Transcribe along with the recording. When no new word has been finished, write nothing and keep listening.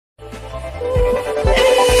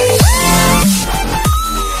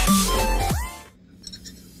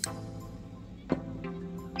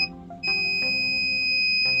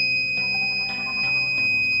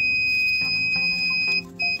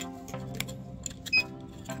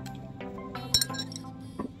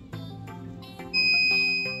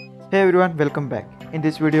Hey everyone, welcome back. In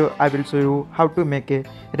this video, I will show you how to make a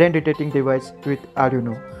rain detecting device with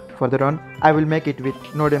Arduino. Further on, I will make it with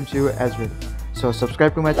Node MCU as well. So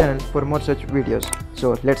subscribe to my channel for more such videos.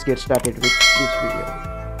 So let's get started with this video.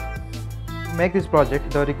 To make this project,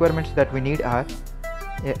 the requirements that we need are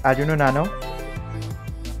a Arduino Nano,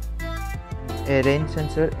 a rain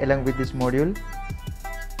sensor along with this module,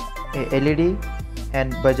 a LED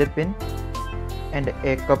and buzzer pin, and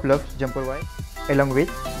a couple of jumper wires along with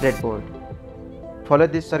breadboard. Follow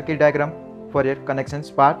this circuit diagram for your connections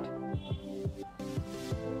part.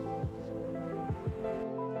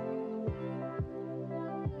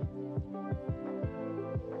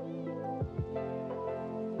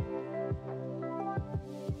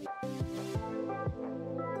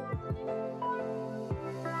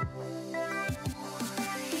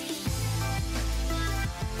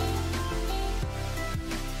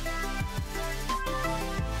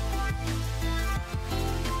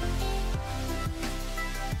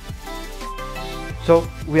 So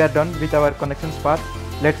we are done with our connections part.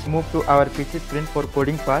 Let's move to our PC screen for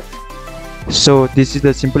coding part. So this is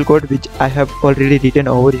the simple code which I have already written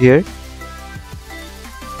over here.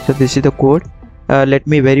 So this is the code. Let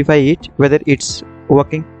me verify it whether it's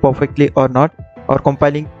working perfectly or not, or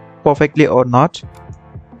compiling perfectly or not.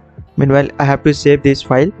 Meanwhile, I have to save this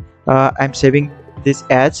file. I'm saving this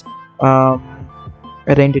as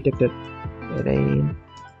Rain Detector.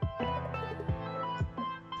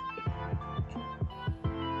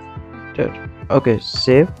 Okay,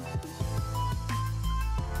 save,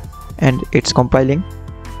 and it's compiling.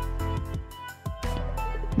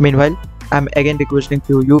 Meanwhile, I'm again requesting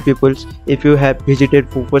to you people, if you have visited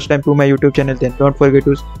for first time to my YouTube channel, then don't forget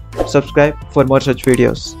to subscribe for more such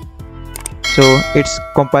videos. So it's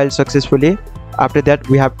compiled successfully. After that,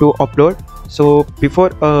 we have to upload. So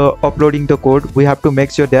before uploading the code, we have to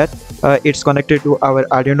make sure that it's connected to our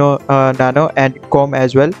Arduino Nano and COM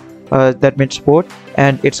as well. That means port,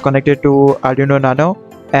 and it's connected to Arduino Nano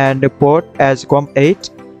and port as COM8,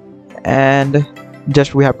 and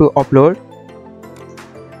just we have to upload.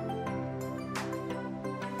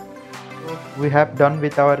 We have done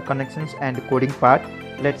with our connections and coding part.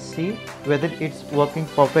 Let's see whether it's working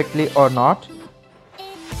perfectly or not.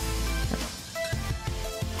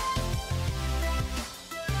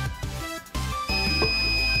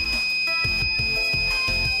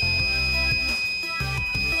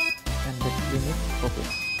 Okay.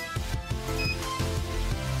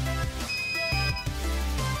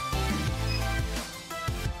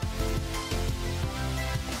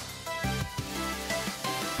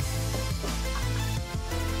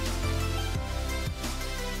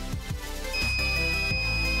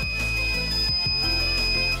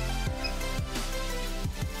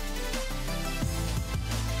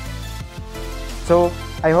 So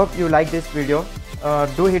I hope you like this video.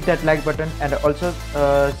 Do hit that like button, and also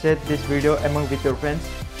share this video among with your friends,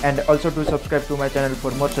 and also do subscribe to my channel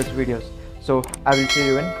for more such videos. So I will see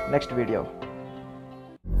you in next video.